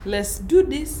Let's do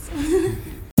this.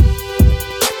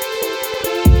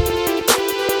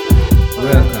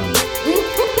 Welcome.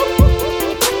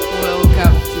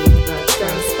 Welcome to the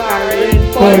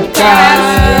Transparent Podcast.